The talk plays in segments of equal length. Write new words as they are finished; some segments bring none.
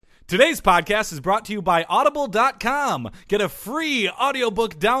Today's podcast is brought to you by Audible.com. Get a free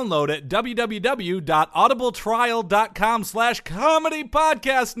audiobook download at www.audibletrial.com/comedy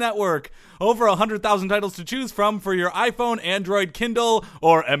podcast network. Over 100,000 titles to choose from for your iPhone, Android, Kindle,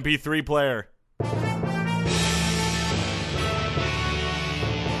 or MP3 player.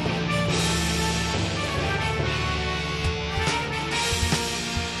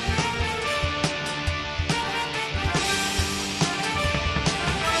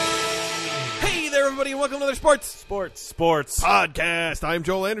 Everybody, and welcome to another Sports podcast. I'm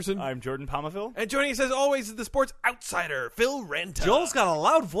Joel Anderson. I'm Jordan Palmaville. And joining us, as always, is the sports outsider, Phil Renta. Joel's got a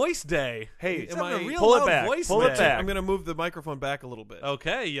loud voice day. Hey, He's having a real pull loud it back. voice Pull day. it back. I'm going to move the microphone back a little bit.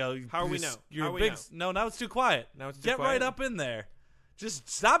 Okay, yo. How are we now? You're How are we big. now? No, now it's too quiet. Now it's too Get quiet? right up in there. Just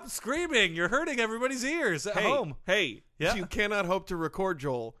stop screaming. You're hurting everybody's ears at home. Hey, Yeah? you cannot hope to record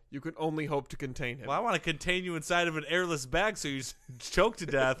Joel. You can only hope to contain him. Well, I want to contain you inside of an airless bag so you choke to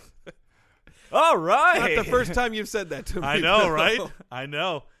death. All right. Not the first time you've said that to me. I know, Phil. right? I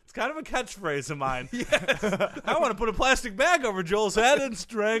know. It's kind of a catchphrase of mine. Yes. I want to put a plastic bag over Joel's head and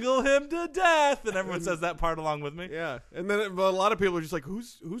strangle him to death. And everyone says that part along with me. Yeah, and then a lot of people are just like,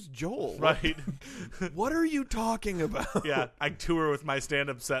 who's Joel? Right. What are you talking about? Yeah, I tour with my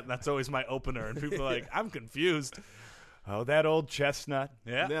stand-up set, and that's always my opener. And people are like, I'm confused. Oh, that old chestnut.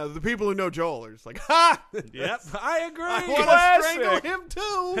 Yeah. Yeah, the people who know Joel are just like, ha! Yep, I agree. I want to Classic. strangle him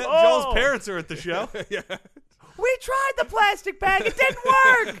too. Joel's parents are at the show. Yeah. We tried the plastic bag. It didn't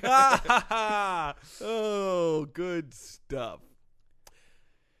work. Oh, good stuff.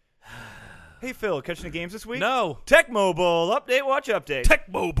 Hey, Phil, catching the games this week? No. Tech Mobile update. Watch update. Tech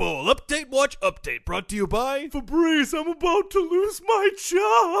Mobile update, watch update, brought to you by Fabrice, I'm about to lose my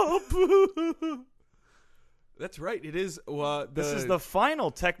job. That's right. It is. This is the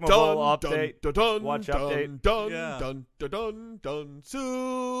final Tech Mobile update. Dun, Watch dun, update. Dun, Yeah. dun, dun, dun, dun.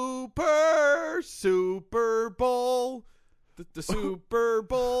 Super Bowl. The Super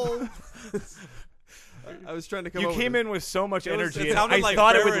Bowl. I was trying to come. You up came with in with so much It was- energy. it and sounded I like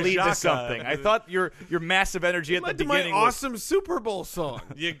thought it Farrah would lead to Jaka. something. I thought your massive energy at the led to beginning my was awesome Super Bowl song.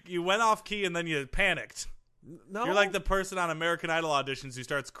 You went off key, and then you panicked. No, You're like the person on American Idol auditions who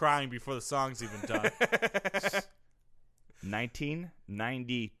starts crying before the song's even done.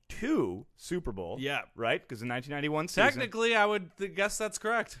 1992 Super Bowl. Yeah. Right? Because the 1991 season. Technically, I would guess that's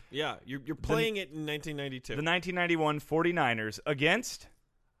correct. Yeah, you're playing it in 1992. The 1991 49ers against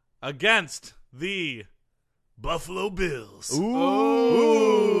Against the Buffalo Bills.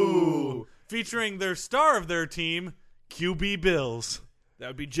 Ooh. Featuring their star of their team, QB Bills. That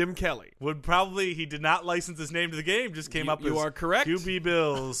would be Jim Kelly. He did not license his name to the game, just came up You as are correct. QB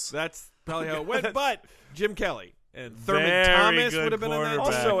Bills. That's probably how it went. But Jim Kelly and Thurman Very Thomas good would have been on that.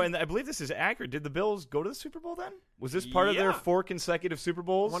 quarterback. Also, and I believe this is accurate, did the Bills go to the Super Bowl then? Was this part of their Yeah. 4 consecutive Super I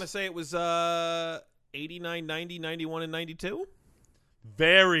Bowls? want to say it was 89, 90, 91, and 92.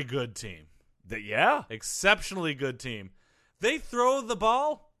 Very good team. Yeah. Exceptionally good team. They throw the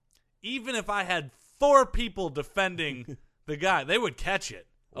ball, even if I had 4 people defending the guy, they would catch it.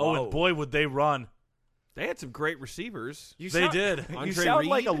 Oh, Whoa. and boy, would they run. They had some great receivers. They did. You Andre sound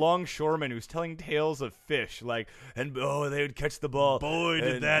like Reed? a longshoreman who's telling tales of fish. Like, they would catch the ball. Boy,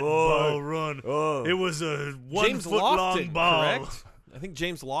 did and that boy, ball run. Oh. It was a James 1 foot long Lofton, ball. correct? I think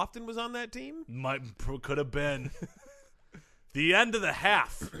James Lofton was on that team. Could have been. The end of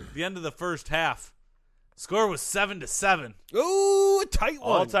the first half. Score was 7-7. Ooh, a tight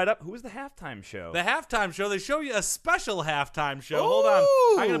one. All tied up. Who was the halftime show? The halftime show, they show you a special halftime show. Hold on.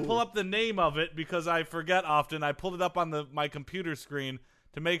 I'm going to pull up the name of it because I forget often. I pulled it up on my computer screen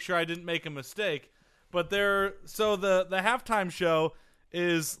to make sure I didn't make a mistake. But the halftime show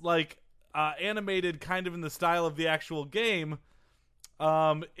is like animated kind of in the style of the actual game.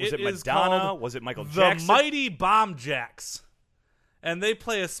 was it is Madonna? called Was it Michael The Jackson? Mighty Bomb Jacks. And they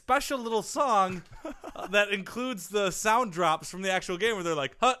play a special little song that includes the sound drops from the actual game where they're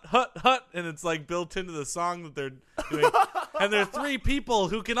like, hut, hut, hut, and it's like built into the song that they're doing. And there are 3 people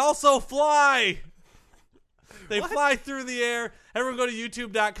who can also fly. They fly through the air. Everyone go to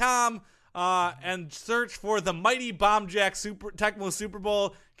youtube.com and search for the Mighty Bomb Jack Tecmo Super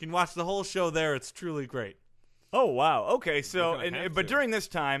Bowl. You can watch the whole show there. It's truly great. Oh, wow. Okay, so, You're gonna have but to. during this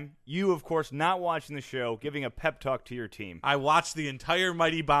time, you, of course, not watching the show, giving a pep talk to your team. I watched the entire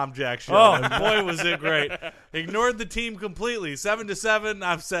Mighty Bomb Jack show, Oh. and boy, was it great. Ignored the team completely. 7-7.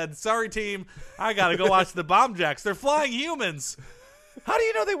 I've said, sorry, team. I got to go watch the Bomb Jacks. They're flying humans. How do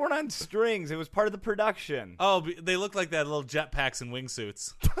you know they weren't on strings? It was part of the production. Oh, they look like that little jetpacks and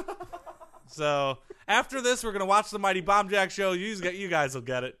wingsuits. So after this, we're going to watch the Mighty Bomb Jack show. You guys will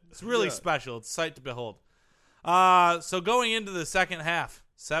get it. It's really special. It's a sight to behold. So going into the second half,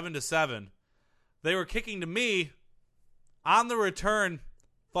 7-7. They were kicking to me. On the return,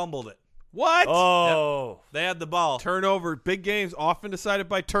 fumbled it. What? Oh, They had the ball. Turnover. Big games often decided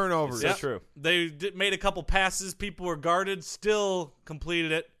by turnovers. so true. They made a couple passes. People were guarded. Still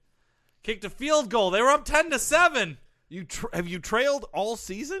completed it. Kicked a field goal. They were up 10-7. Have you trailed all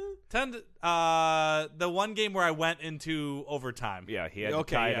season? The one game where I went into overtime. Yeah, he had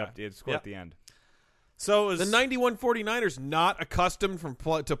Okay, to tie it yeah. up. He had to score Yep. at the end. So it was The 91 49ers not accustomed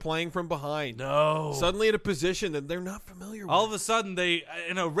to playing from behind. no. Suddenly in a position that they're not familiar with. All of a sudden, they,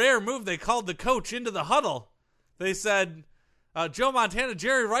 in a rare move, they called the coach into the huddle. They said, Joe Montana,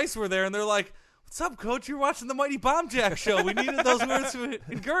 Jerry Rice were there, and they're like, "What's up, coach? You're watching the Mighty Bomb Jack show. We needed those words of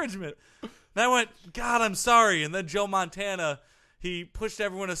encouragement." And I went, "God, I'm sorry." And then Joe Montana, he pushed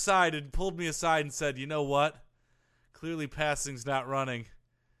everyone aside and pulled me aside and said, "You know what? Clearly passing's not running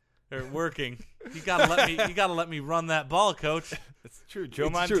or working. You gotta let me run that ball, coach. It's true. Joe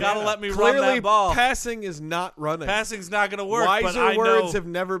It's Montana. true. Gotta let me run Clearly, that ball. passing is not running. Passing's not gonna work." Wiser but I words know have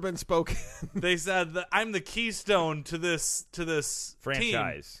never been spoken. they said that I'm the keystone to this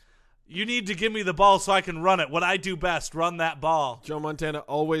franchise. team. You need to give me the ball so I can run it. What I do best, run that ball. Joe Montana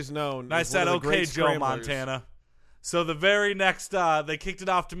always known. And I as said, one of the "Okay, great Joe scramblers." Montana." So the very next, they kicked it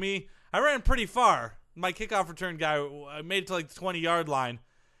off to me. I ran pretty far. My kickoff return guy, I made it to like the 20-yard line.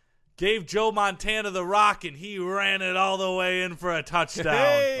 Gave Joe Montana the rock, and he ran it all the way in for a touchdown.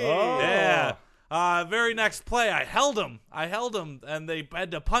 Hey! Oh. Yeah. Very next play, I held him, and they had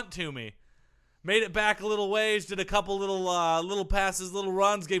to punt to me. Made it back a little ways, did a couple little passes, little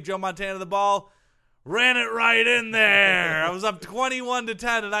runs, gave Joe Montana the ball, ran it right in there. I was up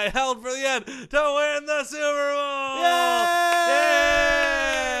 21-10, and I held for the end to win the Super Bowl. Yeah!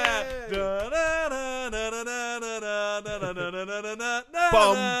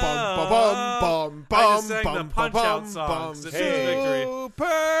 Bum, bum, bum, bum, I just sang bum, the bum, Punch-Out bum, song. bum. It's a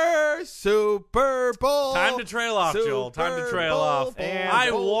victory. Super Bowl. Time to trail off, Joel. Time to trail off. And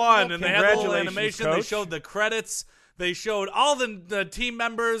I won, and they had the little congratulations, animation. They Coach. showed the credits. They showed all the team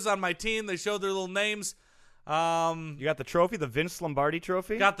members on my team. They showed their little names. You got the trophy, the Vince Lombardi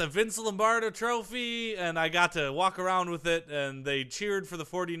trophy? Got the Vince Lombardo trophy, and I got to walk around with it, and they cheered for the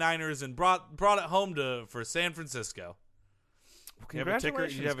 49ers and brought it home for San Francisco. You have a ticker-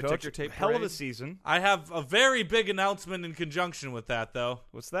 Congratulations, you have a Coach. ticker tape Hell of a parade? season. I have a very big announcement in conjunction with that, though.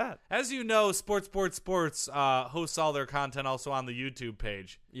 What's that? As you know, Sports hosts all their content also on the YouTube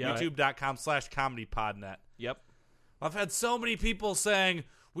page. Yeah. YouTube.com/ComedyPodNet. Yep. I've had so many people saying,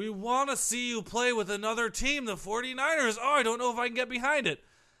 "We want to see you play with another team, the 49ers. Oh, I don't know if I can get behind it."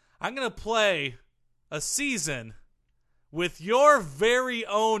 I'm going to play a season with your very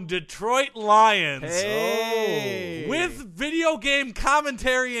own Detroit Lions Hey. with video game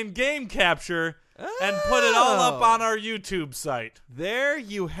commentary and game capture and put it all up on our YouTube site. There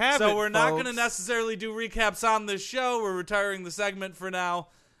you have it. So we're not going to folks. necessarily do recaps on this show. We're retiring the segment for now.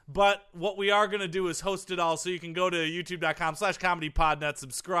 But what we are going to do is host it all, so you can go to youtube.com/ComedyPodNet,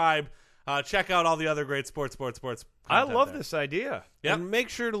 subscribe, check out all the other great sports I content love there. this idea. Yep. And make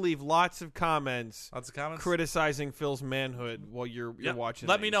sure to leave lots of comments Lots of comments. criticizing Phil's manhood while you're Yep. watching.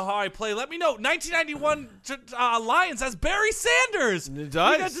 Let me these. know how I play. Let me know. 1991 Lions has Barry Sanders. It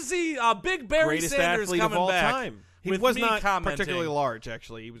does. You got to see Big Barry Greatest Sanders athlete coming of all back. time. He with was me not commenting. particularly large,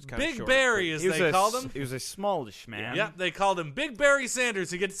 actually. He was kind of Big short. Barry, as He was they called him. He was a smallish man. Yep, they called him Big Barry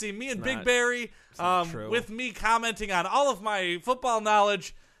Sanders. You get to see me and Big not- Barry not true. with me commenting on all of my football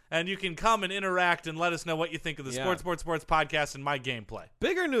knowledge, and you can come and interact and let us know what you think of the Yeah. Sports podcast and my gameplay.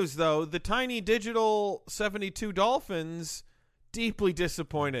 Bigger news, though, the tiny digital 72 Dolphins deeply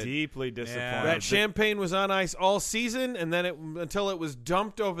disappointed. Deeply disappointed. That champagne was on ice all season, and then until it was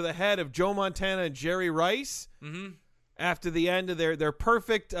dumped over the head of Joe Montana and Jerry Rice after the end of their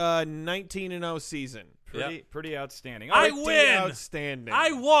perfect 19-0 season. Pretty outstanding. I All right, win. Outstanding.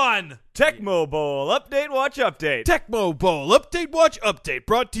 I won. Tecmo Bowl update, watch update. Tecmo Bowl update, watch update,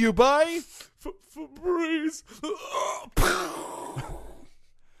 brought to you by Febreze.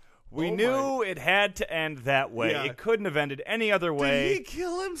 We knew it had to end that way. Yeah. It couldn't have ended any other way. Did he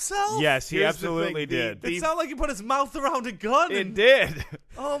kill himself? Yes, he Here's the absolutely thing, did. It sounded like he put his mouth around a gun. It and, did.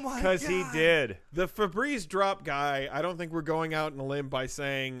 oh my god. Because he did. the Febreze drop guy. I don't think we're going out on a limb by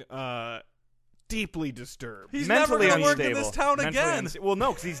saying deeply disturbed. He's Mentally never going to work unstable. in this town Mentally again. Well,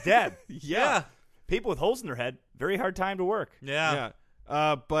 no, because he's dead. Yeah. People with holes in their head, very hard time to work. Yeah.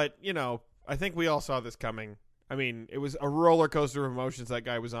 But I think we all saw this coming. I mean, it was a roller coaster of emotions that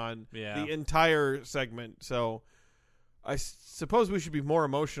guy was on Yeah. the entire segment. So I suppose we should be more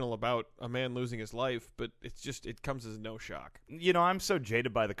emotional about a man losing his life, but it comes as no shock. I'm so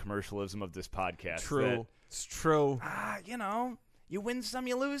jaded by the commercialism of this podcast. True. It's true. That, You win some,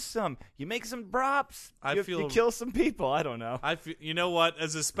 you lose some. You make some props. You feel- kill some people. I don't know. You know what?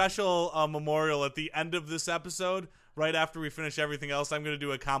 As a special memorial at the end of this episode, right after we finish everything else, I'm going to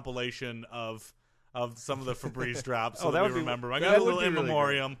do a compilation of some of the Febreze drops so that we remember. I got a little in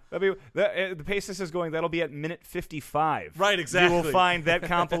memoriam. The pace this is going, that'll be at minute 55. Right, exactly. You will find that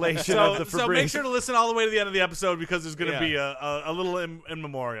compilation of the Febreze. So make sure to listen all the way to the end of the episode because there's going to be a little in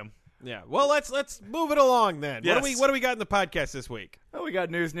memoriam. Yeah. Well, let's move it along then. Yes. What do we got in the podcast this week? Oh, we got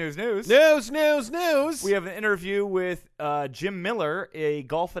news. News. We have an interview with Jim Miller, a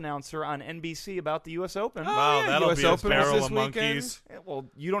golf announcer on NBC about the U.S. Open. Wow, that'll US be a Open barrel this of weekend. monkeys. Well,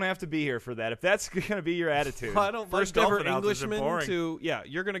 you don't have to be here for that. If that's going to be your attitude. I don't First like golf ever announcers. They're Englishman boring. to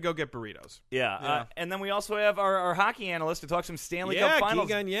you're gonna go get burritos. Yeah. And then we also have our hockey analyst to talk some Stanley Cup Finals.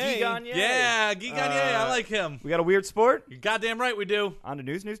 Guy Gagne. Yeah, Guy Gagne, I like him. We got a weird sport. You're goddamn right we do. On to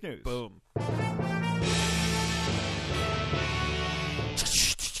news. Boom.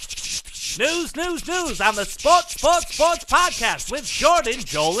 News on the Sports Podcast with Jordan,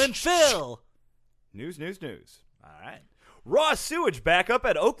 Joel, and Phil. News. All right. Raw sewage backup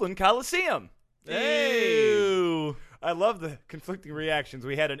at Oakland Coliseum. Hey. I love the conflicting reactions.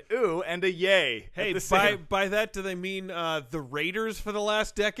 We had an ooh and a yay. Hey, at the same- by that do they mean the Raiders for the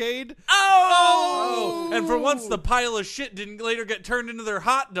last decade? Oh! And for once, the pile of shit didn't later get turned into their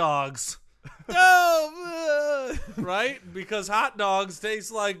hot dogs. Right? Because hot dogs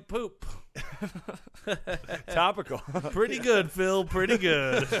taste like poop. Topical. Pretty good, Phil. Pretty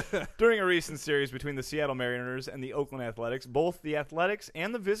good. During a recent series between the Seattle Mariners and the Oakland Athletics, both the Athletics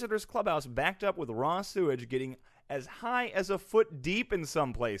and the visitors' clubhouse backed up with raw sewage getting as high as a foot deep in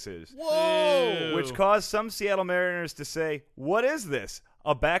some places. Whoa! Which caused some Seattle Mariners to say, "What is this?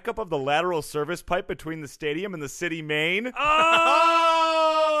 A backup of the lateral service pipe between the stadium and the city main?"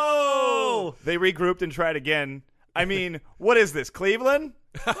 Oh! They regrouped and tried again. I mean, what is this, Cleveland?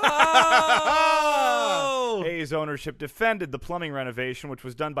 Oh! A's ownership defended the plumbing renovation, which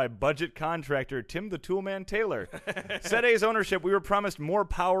was done by budget contractor Tim the Toolman Taylor. Said A's ownership, we were promised more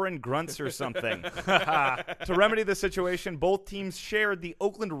power and grunts or something. To remedy the situation, both teams shared the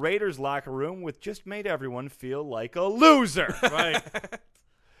Oakland Raiders locker room, which just made everyone feel like a loser. Right.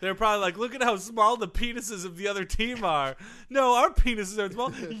 They're probably like, look at how small the penises of the other team are. No, our penises are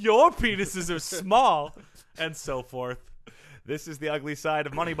small. Your penises are small. And so forth. This is the ugly side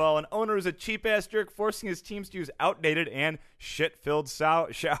of Moneyball. An owner is a cheap-ass jerk forcing his teams to use outdated and shit-filled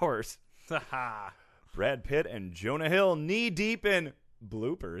showers. Brad Pitt and Jonah Hill knee-deep in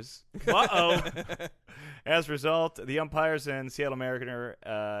bloopers. Uh-oh. As a result, the umpires and Seattle manager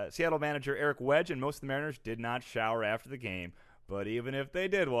Eric Wedge and most of the Mariners did not shower after the game. But even if they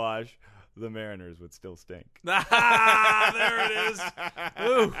did wash, the Mariners would still stink. There it is.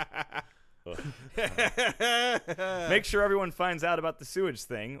 Ooh. Make sure everyone finds out about the sewage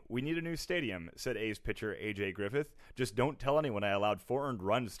thing. We need a new stadium, said A's pitcher A.J. Griffith. Just don't tell anyone I allowed 4 earned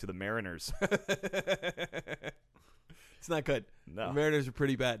runs to the Mariners. It's not good. No. The Mariners are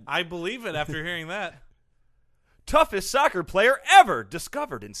pretty bad. I believe it after hearing that. Toughest soccer player ever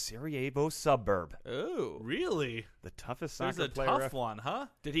discovered in Sarajevo suburb. Oh. Really? The toughest There's soccer a player tough ever. one, huh?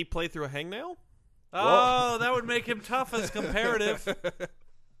 Did he play through a hangnail? Oh, that would make him tough as comparative.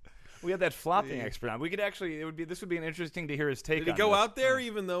 We had that flopping expert on. We could actually. This would be an interesting to hear his take. Did he on go this. out there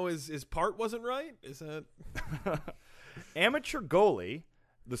even though his part wasn't right? Is that Amateur goalie?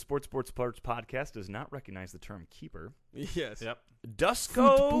 The Sports podcast does not recognize the term keeper. yes? Yep.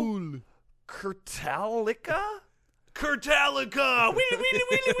 Dusko Kurtalika? Kurtalika! Wee, wee, wee,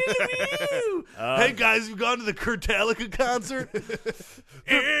 wee, wee, wee. Hey guys, you've gone to the Kurtalika concert?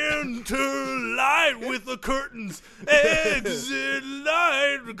 Enter light with the curtains. Exit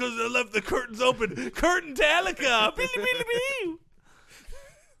light because I left the curtains open. Curtain-talika!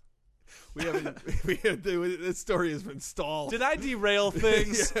 This story has been stalled. Did I derail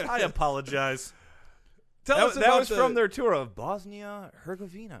things? I apologize. Tell us That about was from their tour of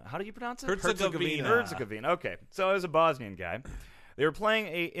Bosnia-Herzegovina. How do you pronounce it? Herzegovina. Herzegovina. Okay. So I was a Bosnian guy. They were playing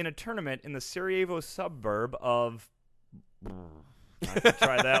in a tournament in the Sarajevo suburb of... I can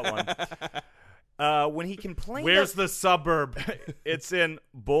try that one. When he complained... Where's the suburb? It's in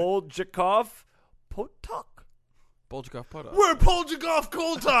Boljakov Potok. Boljakov Potok. We're Poljakov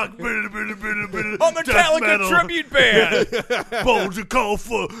Cold Talk. A Metallica tribute band.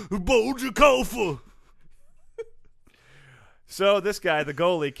 Boljakova. So this guy, the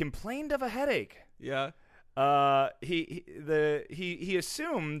goalie, complained of a headache. Yeah. He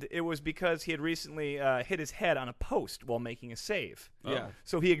assumed it was because he had recently hit his head on a post while making a save. Yeah.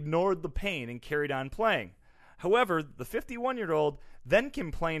 So he ignored the pain and carried on playing. However, the 51-year-old then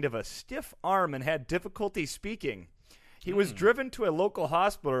complained of a stiff arm and had difficulty speaking. He was driven to a local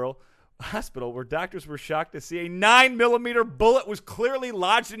hospital where doctors were shocked to see a 9mm bullet was clearly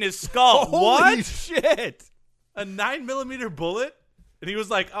lodged in his skull. Holy shit! A 9mm bullet? And he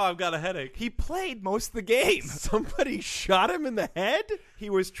was like, "Oh, I've got a headache." He played most of the game. Somebody shot him in the head? He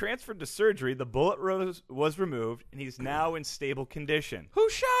was transferred to surgery. The bullet was removed, and he's now in stable condition. Who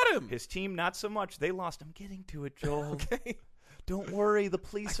shot him? His team, not so much. They lost. I'm getting to it, Joel. Okay. Don't worry. The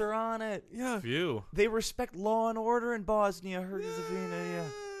police are on it. Yeah. Phew. They respect law and order in Bosnia-Herzegovina.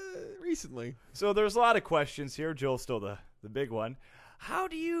 Yeah. Recently. So there's a lot of questions here. Joel's still the big one. How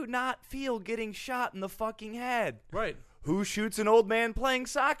do you not feel getting shot in the fucking head? Right. Who shoots an old man playing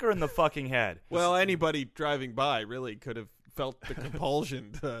soccer in the fucking head? Well, anybody driving by really could have felt the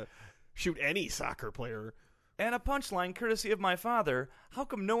compulsion to shoot any soccer player. And a punchline courtesy of my father. How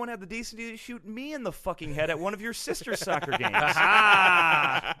come no one had the decency to shoot me in the fucking head at one of your sister's soccer games?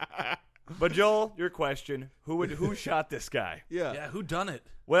 But Joel, your question, who shot this guy? Yeah, who done it?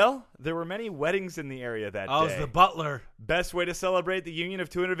 Well, there were many weddings in the area that Oh, it was day. the butler. Best way to celebrate the union of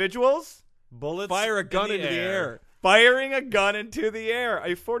two individuals? Bullets. Fire a in gun into the air. Firing a gun into the air. A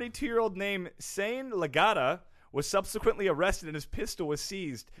 42-year-old named Sane Lagata was subsequently arrested and his pistol was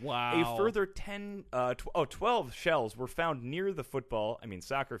seized. Wow. A further 12 shells were found near the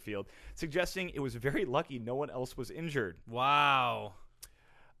soccer field, suggesting it was very lucky no one else was injured. Wow.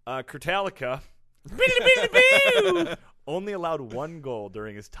 Kurtalika only allowed one goal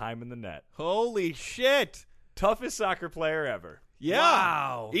during his time in the net. Holy shit. Toughest soccer player ever. Yeah.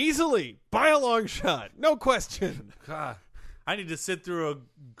 Wow. Easily. By a long shot. No question. God, I need to sit through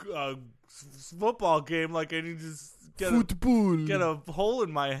a football game like I need to get a hole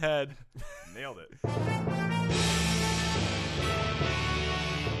in my head. Nailed it.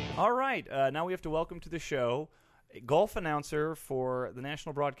 All right. Now we have to welcome to the show golf announcer for the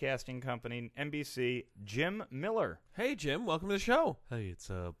National Broadcasting Company, NBC, Jim Miller. Hey, Jim. Welcome to the show. Hey, it's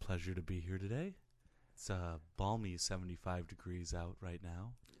a pleasure to be here today. It's balmy 75 degrees out right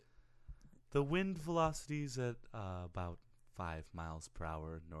now. The wind velocity's at about 5 miles per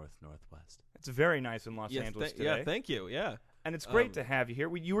hour north-northwest. It's very nice in Los Angeles today. Yeah, thank you. Yeah. And it's great to have you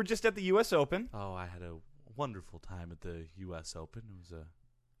here. You were just at the U.S. Open. Oh, I had a wonderful time at the U.S. Open. It was a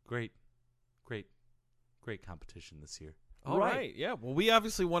great competition this year. All right. Yeah. Well, we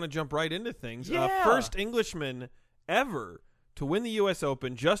obviously want to jump right into things. Yeah. First Englishman ever to win the U.S.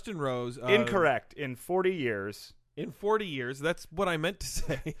 Open, Justin Rose. Incorrect. In 40 years. In 40 years. That's what I meant to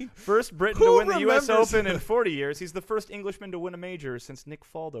say. First Briton Who to win the U.S. remembers- Open in 40 years. He's the first Englishman to win a major since Nick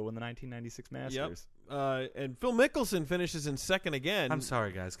Faldo in the 1996 Masters. Yep. And Phil Mickelson finishes in second again. I'm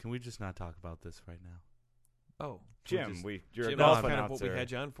sorry, guys. Can we just not talk about this right now? Oh, Jim, you're Jim, a golf that's kind of announcer. what we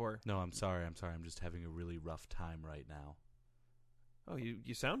had you on for. No, I'm sorry. I'm just having a really rough time right now. Oh,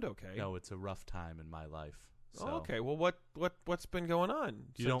 you sound okay. No, it's a rough time in my life. So Oh, okay. Well, what's been going on?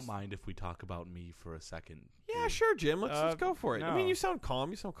 You don't mind if we talk about me for a second? Yeah, sure, Jim. Let's go for it. I no. mean, you sound calm.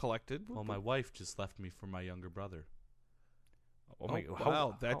 You sound collected. Well, my wife just left me for my younger brother.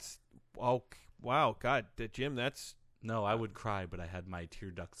 Wow. Wow. God, Jim, that's No, I would cry, but I had my tear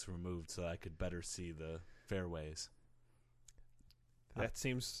ducts removed so I could better see the fairways. that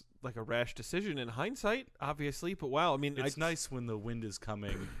seems like a rash decision in hindsight, obviously. But wow, I mean, It's nice when the wind is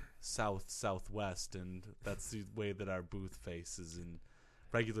coming southwest, and that's the way that our booth faces. And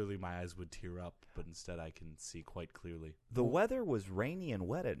regularly, my eyes would tear up, but instead, I can see quite clearly. The weather was rainy and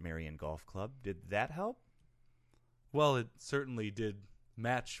wet at Marion Golf Club. Did that help? Well, it certainly did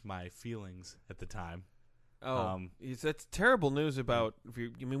match my feelings at the time. that's terrible news about.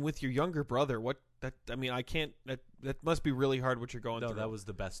 With your younger brother. I can't. That must be really hard. What you're going No, through. that was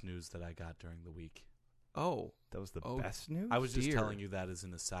the best news that I got during the week. Oh, That was the Oh, best news? I was just dear. telling you that as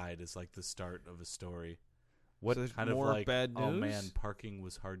an aside, as like the start of a story. what so Kind more of like, bad news? oh man, parking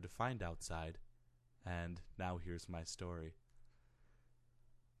was hard to find outside. And now here's my story.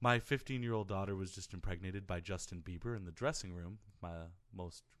 My 15-year-old daughter was just impregnated by Justin Bieber in the dressing room of my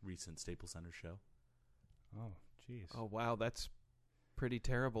most recent Staples Center show. Oh, jeez. Oh wow, that's pretty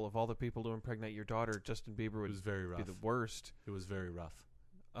terrible. Of all the people to impregnate your daughter, Justin Bieber It would was very be rough. the worst. It was very rough.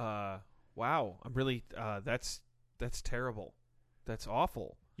 Wow, I'm really. That's terrible. That's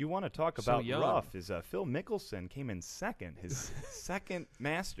awful. You want to talk So about young. rough? Is Phil Mickelson came in second, his second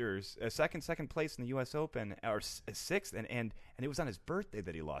Masters, second place in the U.S. Open, or sixth, and it was on his birthday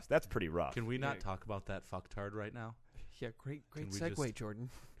that he lost. That's pretty rough. Can we not talk about that fucktard right now? Yeah, great Can we segue, just- Jordan.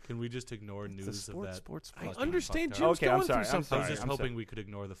 Can we just ignore news of that? I fucking understand fucktard? Jim's Okay, I'm going sorry, through I'm something. I was just I'm hoping sorry. we could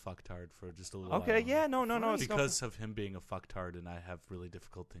ignore the fucktard for just a little Okay, while. yeah, no, it's no- Because of him being a fucktard, and I have really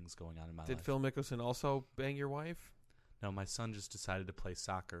difficult things going on in my Did life. Phil Mickelson also bang your wife? No, my son just decided to play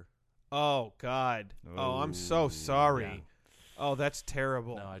soccer Oh, God. Oh, I'm so sorry. Yeah. Oh, that's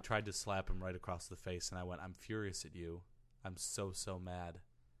terrible. No, I tried to slap him right across the face, and I went, I'm furious at you. I'm so mad.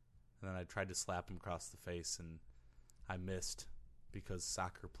 And then I tried to slap him across the face, and I missed because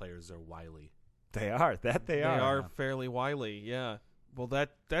soccer players are wily. They are. They are. are fairly wily, yeah. Well,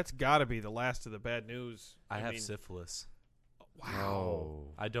 that's got to be the last of the bad news. I have mean, syphilis. Wow.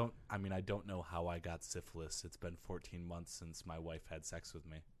 I don't know how I got syphilis. It's been 14 months since my wife had sex with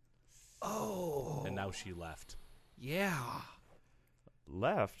me. Oh. And now she left. Yeah.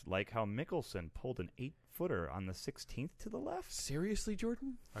 Left, like how Mickelson pulled an 8-footer on the 16th to the left. Seriously,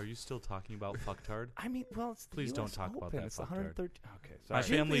 Jordan? Are you still talking about fucktard? I mean, well, it's the Please don't US talk about Open. that It's fucktard. 113. Okay, My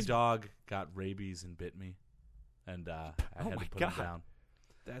sorry. family dog got rabies and bit me, and I Oh had my to put God. him down.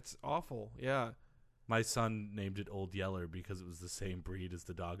 That's awful. Yeah. My son named it Old Yeller because it was the same breed as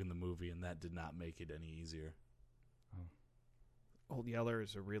the dog in the movie, and that did not make it any easier. Old Yeller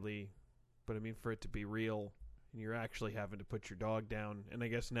is a really, but I mean, for it to be real, and you're actually having to put your dog down, and I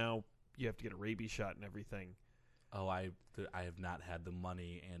guess now you have to get a rabies shot and everything. Oh, I have not had the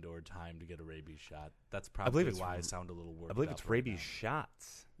money and or time to get a rabies shot. That's believe probably it's why I sound a little worked I believe up it's right rabies now.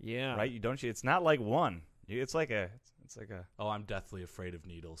 shots, Yeah. right? You don't. It's not like one. It's like a. It's like a. Oh, I'm deathly afraid of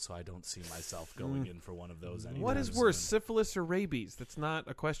needles, so I don't see myself going in for one of those anytime What is worse, soon. syphilis or rabies? That's not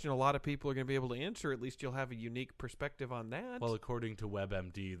a question a lot of people are going to be able to answer. At least you'll have a unique perspective on that. Well, according to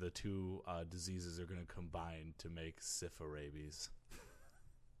WebMD, the two diseases are going to combine to make syphilis.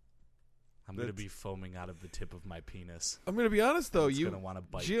 I'm going to be foaming out of the tip of my penis. I'm going to be honest, though. It's You, gonna wanna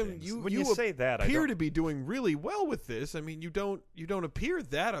bite Jim, things. When you say that, I appear don't- to be doing really well with this. I mean, you don't appear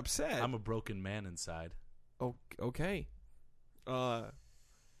that upset. I'm a broken man inside. Oh, okay.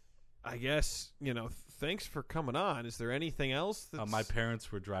 I guess, thanks for coming on. Is there anything else? My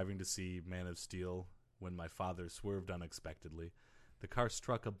parents were driving to see Man of Steel when my father swerved unexpectedly. The car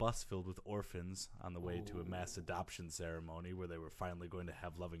struck a bus filled with orphans on the way to a mass adoption ceremony where they were finally going to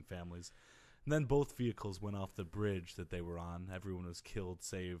have loving families. And then both vehicles went off the bridge that they were on. Everyone was killed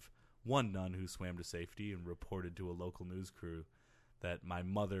save one nun who swam to safety and reported to a local news crew that my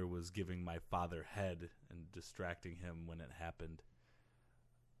mother was giving my father head and distracting him when it happened.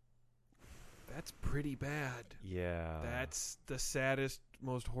 That's pretty bad. Yeah. That's the saddest,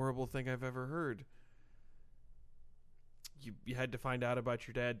 most horrible thing I've ever heard. You had to find out about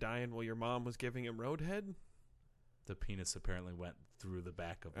your dad dying while your mom was giving him roadhead? The penis apparently went through the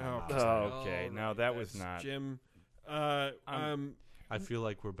back of my Oh, mom's Oh, head. okay. All No, right, that was that's not. Jim. I feel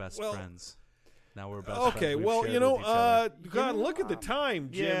like we're best well- friends. Now we're best Okay, friends. We've well, shared with each other. God, look at the time,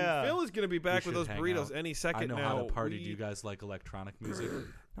 Jim. yeah. Phil is going to be back We with those should hang burritos out. any second I know now. how to party. We- Do you guys like electronic music?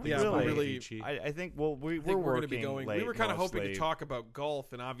 Not Yeah, really. really- Avicii? I think. Well, we're I think we're working going to be going. late We were kind of hoping to mostly. talk about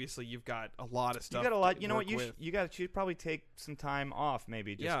golf, and obviously you've got a lot of stuff. You got a lot. to You know what? work with. You should probably take some time off.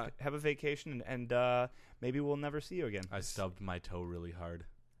 Maybe just Yeah. have a vacation, and maybe we'll never see you again. I stubbed my toe really hard.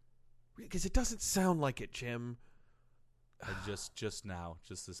 Because it doesn't sound like it, Jim. I just now,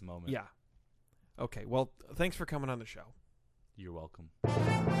 just this moment. Yeah. Okay. Well, thanks for coming on the show. You're welcome.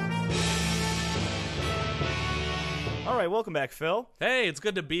 All right, welcome back, Phil. Hey, it's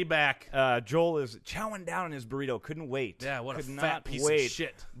good to be back. Joel is chowing down on his burrito. Couldn't wait. Yeah, what a Could fat not piece wait. of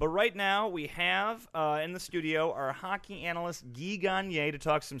shit. But right now we have in the studio our hockey analyst Guy Gagné to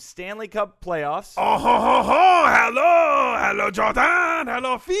talk some Stanley Cup playoffs. Oh, ho, ho, ho. Hello, Jordan.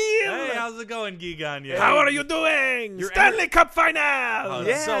 Hello, Phil. Hey, how's it going, Gigan? How are you doing? You're Stanley Cup final. Oh,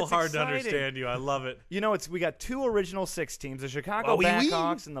 Yeah, it's so it's hard to exciting. understand you. I love it. You know, we got two original six teams: the Chicago Oh, oui, oui.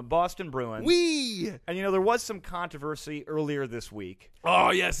 Blackhawks and the Boston Bruins. Oui. And you know, there was some controversy earlier this week.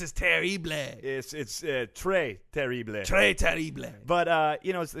 Oh, yes, it's terrible. It's très terrible. Très terrible. But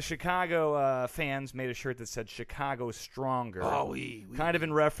you know, it's the Chicago fans made a shirt that said "Chicago Stronger." Oh, oui, oui. Kind of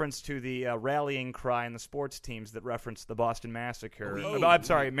in reference to the rallying cry in the sports teams that referenced the Boston Massacre. Oui. I'm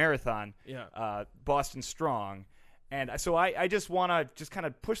sorry, Marathon. Yeah. Boston Strong. And so I just want to just kind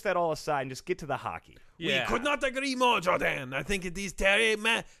of push that all aside and just get to the hockey. Yeah. We could not agree more, Jordan. I think it is très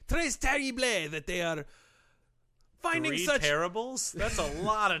terrible that they are finding Three such terribles? That's a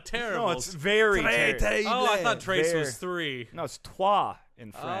lot of terribles. No, it's very très terrible. terrible. Oh, I thought Trace There. was 3. No, it's trois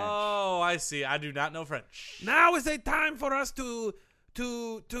in French. Oh, I see. I do not know French. Now is a time for us to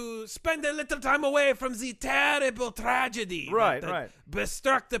spend a little time away from the terrible tragedy Right, that right.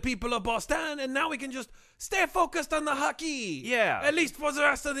 struck the people of Boston, and now we can just stay focused on the hockey. Yeah. At least for the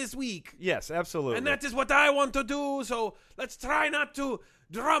rest of this week. Yes, absolutely. And that is what I want to do, so let's try not to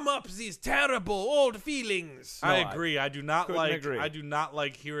drum up these terrible old feelings. I agree. I do not couldn't agree. I do not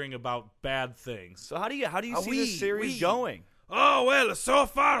like hearing about bad things. So how do you see Oui, this series oui. going? Oh, well, so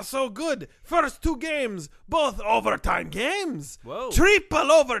far so good. First 2 games, both overtime games. Whoa.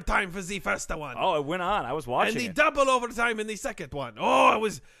 Triple overtime for the first one. Oh, it went on. I was watching and the it. double overtime in the second one. Oh, it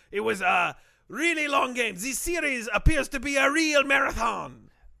was really long games. This series appears to be a real marathon.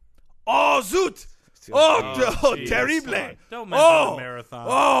 Oh, zoot. geez. Terrible. Don't mess up a marathon.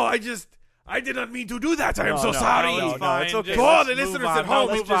 Oh, I did not mean to do that. I am so sorry. No, it's okay. Go on, Let's the listeners move on. at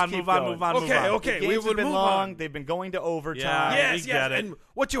home. Move on, move on, move on. Okay, The we games will have been move long. on. They've been going to overtime. Yeah. Yes, we get it. and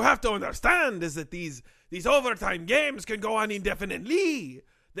what you have to understand is that these overtime games can go on indefinitely.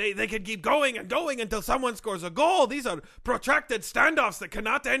 They can keep going and going until someone scores a goal. These are protracted standoffs that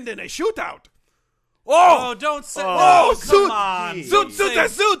cannot end in a shootout. Oh, don't say. Oh, come zoot. on.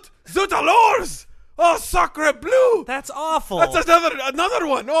 Zoot allures. Oh, sacre bleu. That's awful. That's another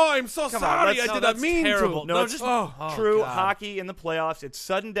one. Oh, I'm so sorry. let's- I no, did not that's mean terrible. to. No, just True God. hockey in the playoffs. It's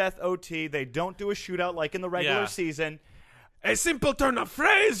sudden death OT. They don't do a shootout like in the regular Yeah. season. A simple turn of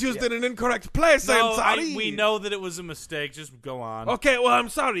phrase used in an incorrect place. I am sorry. we know that it was a mistake. Just go on. Okay, well, I'm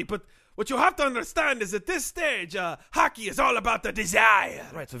sorry, but what you have to understand is at this stage, hockey is all about the desire.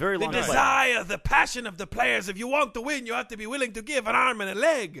 Right, it's a very long The play. desire, the passion of the players. If you want to win, you have to be willing to give an arm and a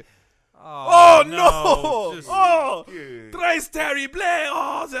leg. Oh, no! Just- Oh, tres terrible!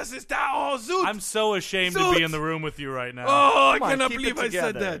 Oh, this is that. Oh, zoot! I'm so ashamed to Zoot. be in the room with you right now. Oh, I Come on, cannot keep believe it I said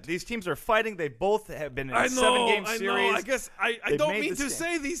together. that. These teams are fighting. They both have been in I a know, 7-game I series. know. I guess I They've don't made mean the to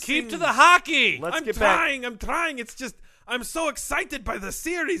stand. say these Keep things. to the hockey. Let's I'm get back. trying. I'm trying. It's just I'm so excited by the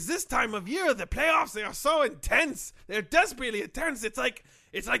series this time of year. The playoffs, they are so intense. They're desperately intense. It's like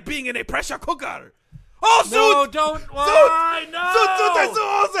being in a pressure cooker. Oh, No, zoot! don't. Zoot! Why? No.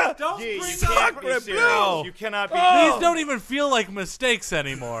 Zoot! Don't Gee, bring you up. can't be Sacre serious. bleu. You cannot be. Oh. These don't even feel like mistakes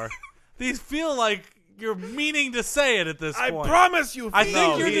anymore. These feel like you're meaning to say it at this I point. promise you. I Phil.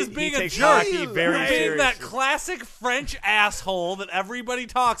 think you're he- just he being a takes jerk. hockey very You're being that seriously. classic French asshole that everybody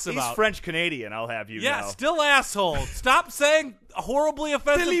talks He's about. French Canadian. I'll have you Yeah, know. still asshole. Stop saying horribly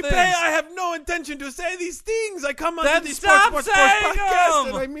offensive Felipe, things. I have no intention to say these things. I come on Then to the stop Sports saying podcast,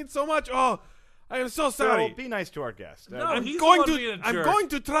 them. and I mean so much. Oh, I am so Phil, sorry. be nice to our guest. No. I'm he's the going one to. being a I'm jerk. going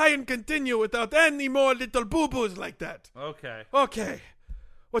to try and continue without any more little boo-boos like that. Okay. Okay.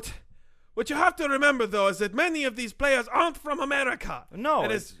 What you have to remember though is that many of these players aren't from America. No,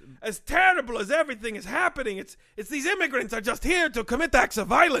 And it's- as terrible as everything is happening, it's these immigrants are just here to commit acts of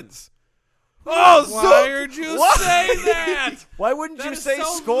violence. Oh, Why would you say that? Why wouldn't That you is say so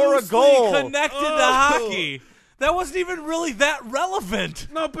score a loosely goal? connected to Oh. hockey. That wasn't even really that relevant.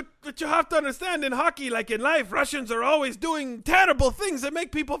 No, but you have to understand in hockey, like in life, Russians are always doing terrible things that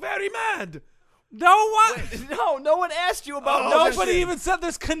make people very mad. No one. No one asked you about Oh, Nobody even said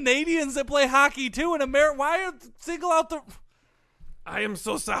there's Canadians that play hockey too in America. Why single out the? I am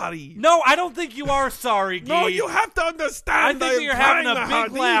so sorry. No, I don't think you are sorry, Guy. No, you have to I understand. think that you're having a big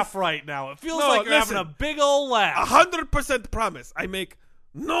hard laugh right now. It feels No, like you're listen. having a big old laugh. 100% promise. I make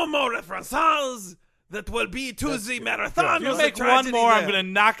no more references that will be to the marathon. If you or the make one tragedy more, I'm there. going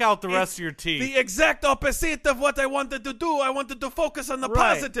to knock out the rest It's of your teeth. The exact opposite of what I wanted to do. I wanted to focus on the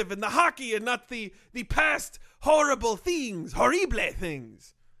Right. positive and the hockey and not the past horrible things, horrible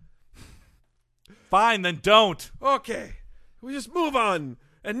things. Fine, then don't. Okay, we just move on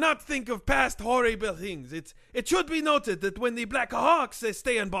and not think of past horrible things. It should be noted that when the Black Hawks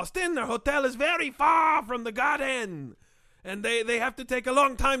stay in Boston, their hotel is very far from the garden. And they have to take a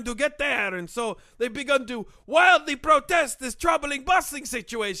long time to get there, and so they've begun to wildly protest this troubling busing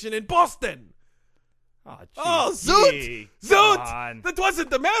situation in Boston. Oh, zoot! Come on. Zoot! That wasn't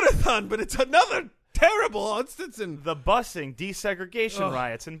the marathon, but it's another terrible instance in The busing, desegregation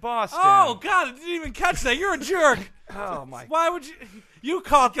riots in Boston. Oh, God, I didn't even catch that. You're a jerk. Oh, my. Why would you? You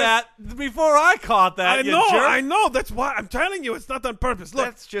caught that before I caught that, I you know, jerk. I know. That's why I'm telling you, it's not on purpose. Look,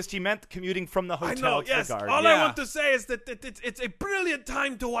 That's just, he meant commuting from the I hotel know. to Yes, the garden. all I Yeah. want to say is that it's a brilliant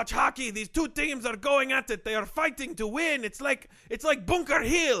time to watch hockey. These two teams are going at it. They are fighting to win. It's like Bunker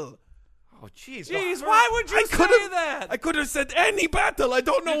Hill. Oh, jeez. Jeez, why would you say could've- that? I could have said any battle. I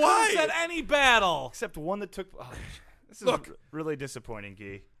don't know You why. could've said any battle. Except one that took. Oh, this is Look. really disappointing,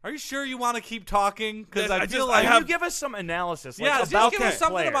 Guy. Are you sure you want to keep talking? Because Yes, I I feel just- like I Can have- you give us some analysis? yeah, like, just about give us the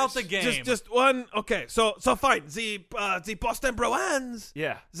something players? about the game. Just one. Okay, so fine. The Boston Bruins.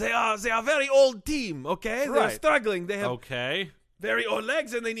 Yeah. They are a very old team. Okay, they're Right. struggling. They have okay. very old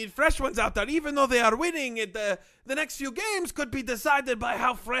legs, and they need fresh ones out there. Even though they are winning, the next few games could be decided by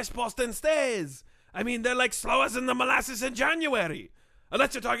how fresh Boston stays. I mean, they're like slow as in the molasses in January.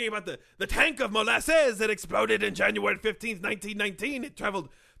 Unless you're talking about the tank of molasses that exploded in January 15th, 1919. It traveled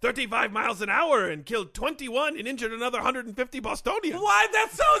 35 miles an hour and killed 21 and injured another 150 Bostonians. Why?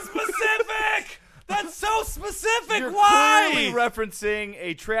 That's so specific. That's so specific. You're Why? clearly referencing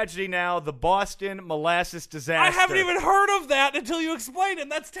a tragedy now, the Boston molasses disaster. I haven't even heard of that until you explained it.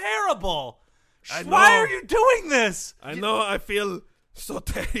 And that's terrible. I Why know. are you doing this? I know. I feel so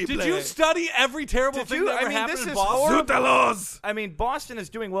terrible. Did you study every terrible thing that ever happened this in is Boston? Zutalos! I mean, Boston is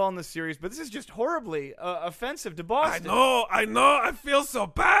doing well in this series, but this is just horribly offensive to Boston. I know. I feel so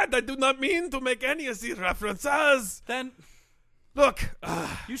bad. I do not mean to make any of these references. Then Look,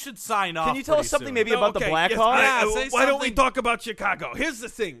 you should sign off. Can you tell us pretty something soon. maybe about the okay, Blackhawks? Yeah, say why don't we something. talk about Chicago? Here's the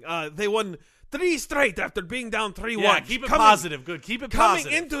thing. They won 3 straight after being down 3-1. Yeah, keep it positive. Good. Keep it Coming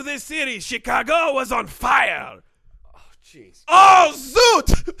positive. into this series, Chicago was on fire. Jeez. Oh,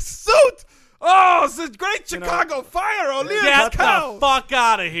 Zoot! Oh, it's a great Chicago Fire, O'Leary Get cow. the fuck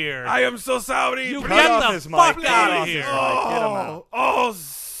out of here. I am so sorry. You Please. Cut Get off the his mic. fuck Cut outta off his here. mic. Get him out. Oh,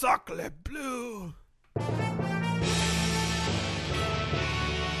 Sacre Bleu.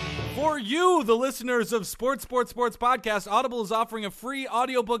 For you, the listeners of Sports Podcast, Audible is offering a free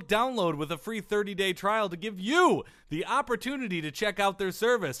audiobook download with a free 30-day trial to give you the opportunity to check out their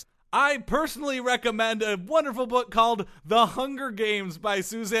service. I personally recommend a wonderful book called The Hunger Games by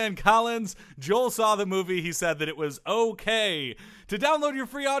Suzanne Collins. Joel saw the movie. He said that it was okay. To download your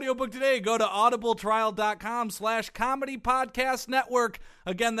free audiobook today, go to audibletrial.com/comedy podcast network.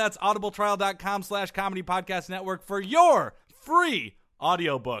 Again, that's audibletrial.com/comedy podcast network for your free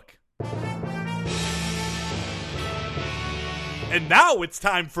audiobook. And now it's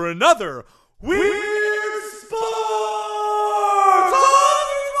time for another Weird Sports!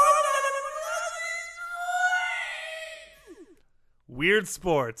 Weird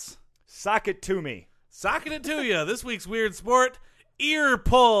Sports. Sock it to me. Socking it to you. This week's Weird Sport, ear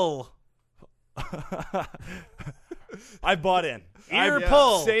pull. I bought in. Ear I-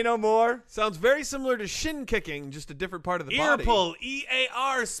 pull. Say no more. Sounds very similar to shin kicking, just a different part of the Ear body. pull.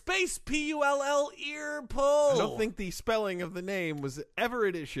 EAR space PULL ear pull. I don't think the spelling of the name was ever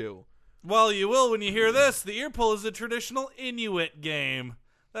an issue. Well, you will when you hear this. The ear pull is a traditional Inuit game.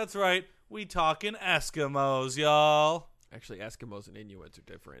 That's right. We talking Eskimos, y'all. Actually, Eskimos and Inuits are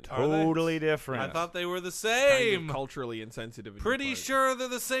different. Are they? Totally different. I thought they were the Kind same. of culturally insensitive. in your Pretty part. sure they're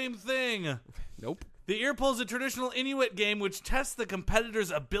the same thing. Nope. The ear pull is a traditional Inuit game which tests the competitor's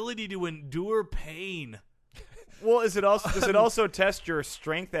ability to endure pain. Well, does it also test your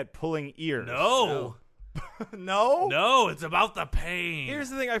strength at pulling ears? No. No? No, it's about the pain. Here's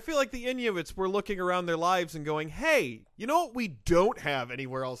the thing. I feel like the Inuits were looking around their lives and going, hey, you know what we don't have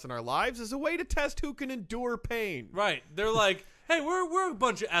anywhere else in our lives is a way to test who can endure pain. Right. They're like, hey, we're a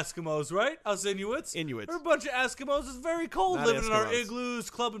bunch of Eskimos, right? Us Inuits. Inuits. We're a bunch of Eskimos. It's very cold Not living in our Eskimos. igloos,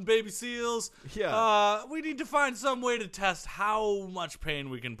 clubbing baby seals. Yeah. We need to find some way to test how much pain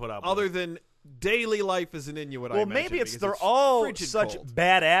we can put up Other with. than daily life as an Inuit, I Well, imagine, maybe it's because they're all frigid such cold.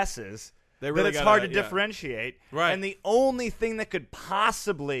 badasses They that really it's gotta- hard to yeah. differentiate. Right. And the only thing that could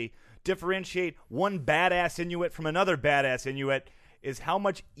possibly differentiate one badass Inuit from another badass Inuit is how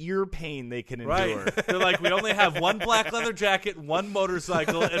much ear pain they can endure. Right. They're like, we only have one black leather jacket, one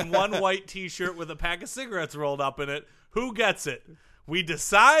motorcycle, and one white T-shirt with a pack of cigarettes rolled up in it. Who gets it? We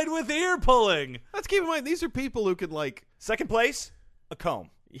decide with ear pulling. Let's keep in mind, these are people who can, like... Second place, a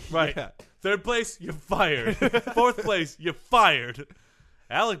comb. Right. Yeah. Third place, you're fired. Fourth place, you're fired.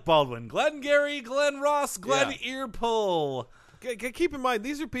 Alec Baldwin, Glenn Gary, Glenn Ross, Glenn Yeah. Earpull. Keep in mind,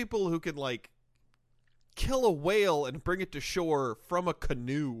 these are people who can, like, kill a whale and bring it to shore from a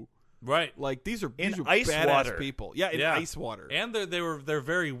canoe. Right. Like, these are ice badass water. people. Yeah, in Yeah. ice water. And they're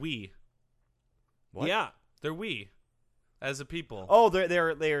very wee. What? Yeah. They're wee as a people. Oh,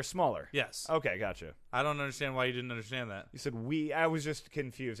 they are smaller. Yes. Okay, gotcha. I don't understand why you didn't understand that. You said we. I was just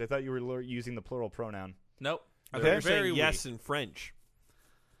confused. I thought you were using the plural pronoun. Nope. Okay. They're You're saying very yes wee. in French.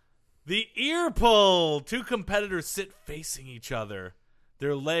 The ear pull. Two competitors sit facing each other,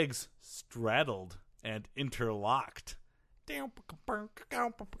 their legs straddled and interlocked. This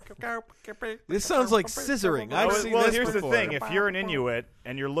sounds like scissoring. I've seen well, this here's before. the thing: if you're an Inuit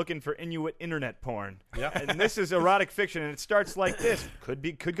and you're looking for Inuit internet porn, and this is erotic fiction, and it starts like this,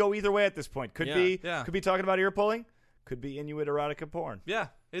 could go either way at this point. Could be talking about ear pulling, could be Inuit erotica porn. Yeah,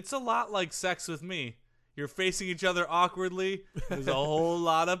 it's a lot like sex with me. You're facing each other awkwardly. There's a whole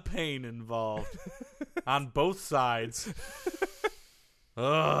lot of pain involved on both sides.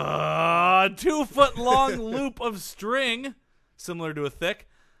 2-foot long loop of string, similar to a thick,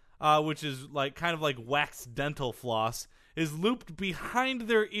 which is like kind of like wax dental floss, is looped behind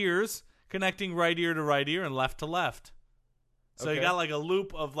their ears, connecting right ear to right ear and left to left. So you Okay. got like a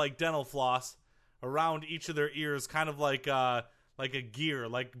loop of like dental floss around each of their ears, kind of like a gear,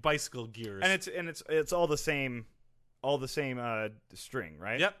 like bicycle gears. And it's all the same all the same string,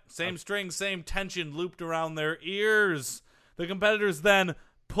 right? Yep, same string, same tension looped around their ears. The competitors then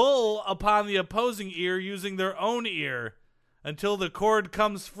pull upon the opposing ear using their own ear until the cord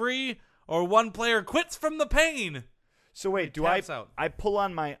comes free or one player quits from the pain. So wait, do taps out. I pull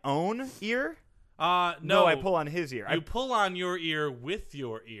on my own ear? No, I pull on his ear. You pull on your ear with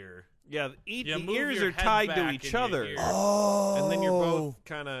your ear. Yeah, You the move ears your are head tied back to in each your other. ear. And then you're both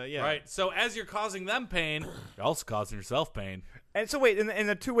kind of, Right. So as you're causing them pain, you're also causing yourself pain. And so wait, and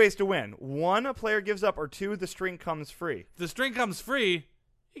the two ways to win. One, a player gives up, or two, the string comes free. If the string comes free,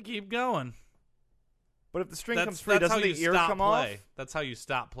 you keep going. But if the string comes That's free, how doesn't you the ear stop come play. off? That's how you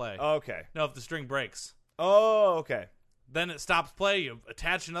stop play. Okay. No, if the string breaks. Oh, okay. Then it stops play. You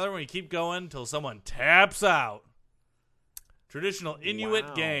attach another one. You keep going until someone taps out. Traditional Inuit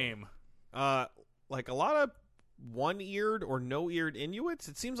Wow. game. Like a lot of one-eared or no-eared Inuits,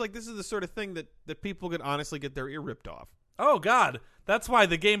 it seems like this is the sort of thing that people could honestly get their ear ripped off. Oh, God. That's why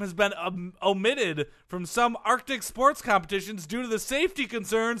the game has been omitted from some Arctic sports competitions due to the safety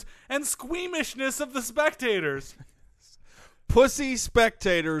concerns and squeamishness of the spectators. Pussy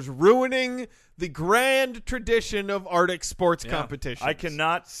spectators ruining the grand tradition of Arctic sports Yeah. competitions. I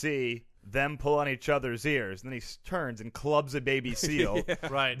cannot see them pull on each other's ears. And then he turns and clubs a baby seal,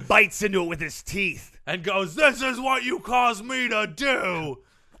 Right. bites into it with his teeth. And goes, "This is what you caused me to do.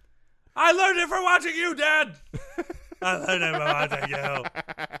 I learned it from watching you, Dad. I learned it from watching you."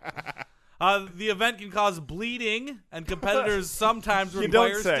 The event can cause bleeding, and competitors sometimes You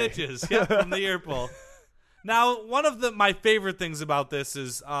don't require say. stitches from the ear pull. Now, one of my favorite things about this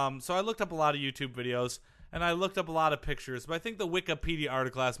is, so I looked up a lot of YouTube videos, and I looked up a lot of pictures, but I think the Wikipedia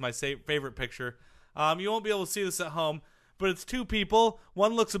article has my favorite picture. You won't be able to see this at home, but it's two people.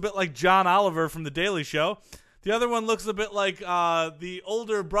 One looks a bit like John Oliver from The Daily Show. The other one looks a bit like the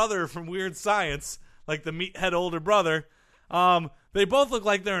older brother from Weird Science, like the meathead older brother. They both look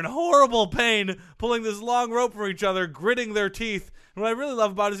like they're in horrible pain, pulling this long rope from each other, gritting their teeth. And what I really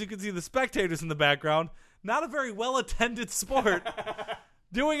love about it is you can see the spectators in the background. Not a very well-attended sport.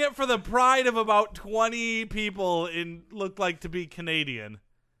 Doing it for the pride of about 20 people looked like to be Canadian.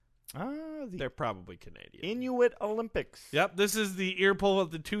 The They're probably Canadian. Inuit Olympics. Yep, this is the ear pull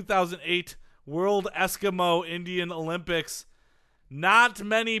of the 2008 World Eskimo Indian Olympics. Not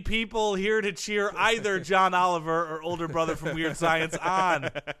many people here to cheer either John Oliver or older brother from Weird Science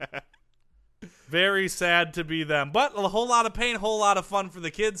on. Very sad to be them. But a whole lot of pain, a whole lot of fun for the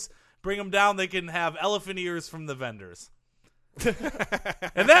kids. Bring them down. They can have elephant ears from the vendors.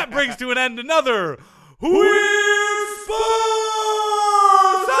 And that brings to an end another Weird Sports!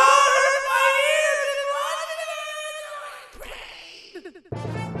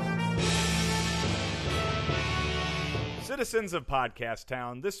 Citizens of Podcast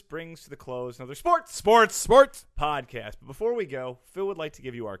Town, this brings to the close another sports podcast. But before we go, Phil would like to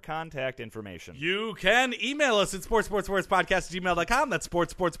give you our contact information. You can email us at sportspodcast@gmail.com. That's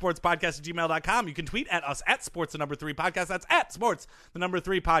sportspodcast@gmail.com. You can tweet at us at sports3podcast. That's at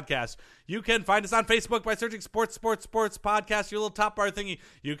sports3podcast. You can find us on Facebook by searching sports podcast, your little top bar thingy.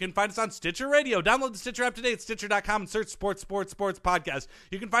 You can find us on Stitcher Radio. Download the Stitcher app today at stitcher.com and search sports podcast.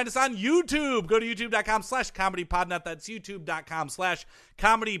 You can find us on YouTube. Go to youtube.com/comedypodnet. That's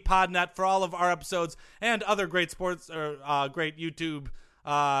youtube.com/comedypodnet for all of our episodes and other great sports or great YouTube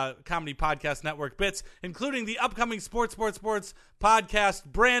comedy podcast network bits, including the upcoming sports podcast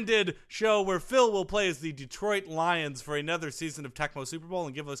branded show where Phil will play as the Detroit Lions for another season of Tecmo Super Bowl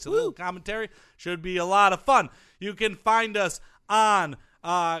and give us a little commentary. Should be a lot of fun. You can find us on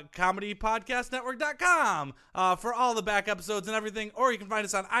comedypodcastnetwork.com for all the back episodes and everything, or you can find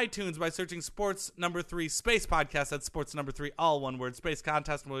us on iTunes by searching sports number 3 space podcast. That's sports number 3, all one word, space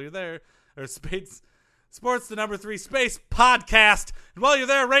contest. And while you're there, or space sports the number 3 space podcast, and while you're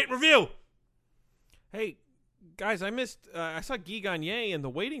there, rate and review. Hey, guys, I saw Guy Gagné in the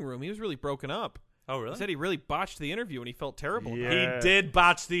waiting room. He was really broken up. Oh, really? He said he really botched the interview and he felt terrible. Yeah. He did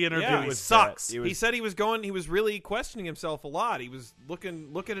botch the interview. Yeah, he it sucks. He said he was really questioning himself a lot. He was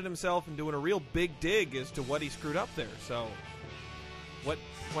looking at himself and doing a real big dig as to what he screwed up there. So, what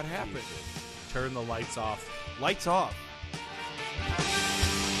happened? Turn the lights off. Lights off.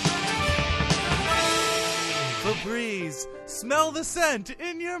 Febreze, smell the scent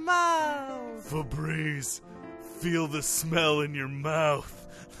in your mouth. Febreze, feel the smell in your mouth.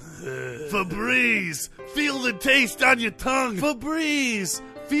 Febreze, feel the taste on your tongue. Febreze,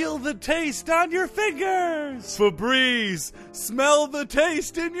 feel the taste on your fingers. Febreze, smell the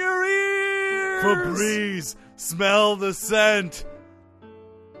taste in your ears. Febreze, smell the scent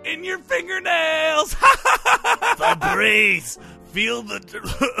in your fingernails. Febreze, Feel the...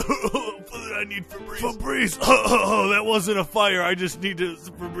 I need Febreze. Febreze. Oh, that wasn't a fire. I just need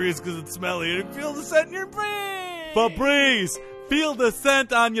Febreze because it's smelly. And feel the scent in your brain. Febreze. Feel the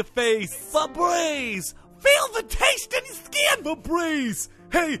scent on your face. Febreze. Feel the taste in your skin. Febreze.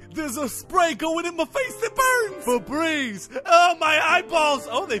 Hey, there's a spray going in my face that burns. Febreze. Oh, my eyeballs.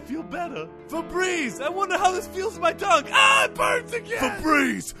 Oh, they feel better. Febreze. I wonder how this feels in my tongue. Ah, it burns again.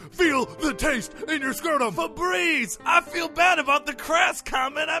 Febreze. Feel the taste in your scrotum. Febreze. I feel bad about the crass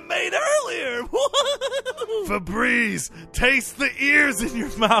comment I made earlier. Febreze. Taste the ears in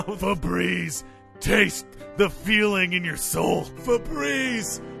your mouth. Febreze. Taste the feeling in your soul.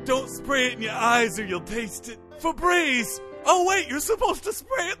 Febreze. Don't spray it in your eyes or you'll taste it. Febreze. Oh, wait, you're supposed to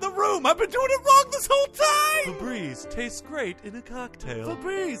spray it in the room. I've been doing it wrong this whole time. Febreze tastes great in a cocktail.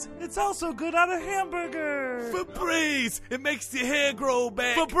 Febreze, it's also good on a hamburger. Febreze, it makes your hair grow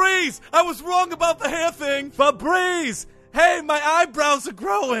back. Febreze, I was wrong about the hair thing. Febreze, hey, my eyebrows are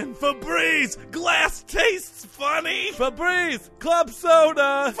growing. Febreze, glass tastes funny. Febreze, club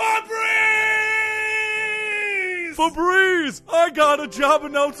soda. Febreze! Febreze! I got a job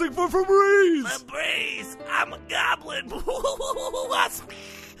announcing for Febreze! Febreze! I'm a goblin!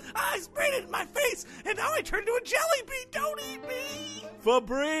 I sprayed it in my face, and now I turned to a jelly bean! Don't eat me!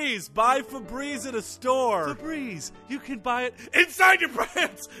 Febreze! Buy Febreze at a store! Febreze! You can buy it inside your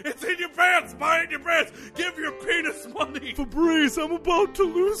pants! It's in your pants! Buy it in your pants! Give your penis money! Febreze! I'm about to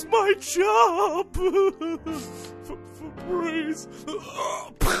lose my job! Febreze!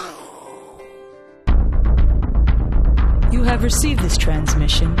 You have received this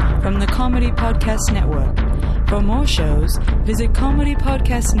transmission from the Comedy Podcast Network. For more shows, visit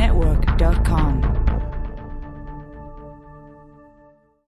comedypodcastnetwork.com.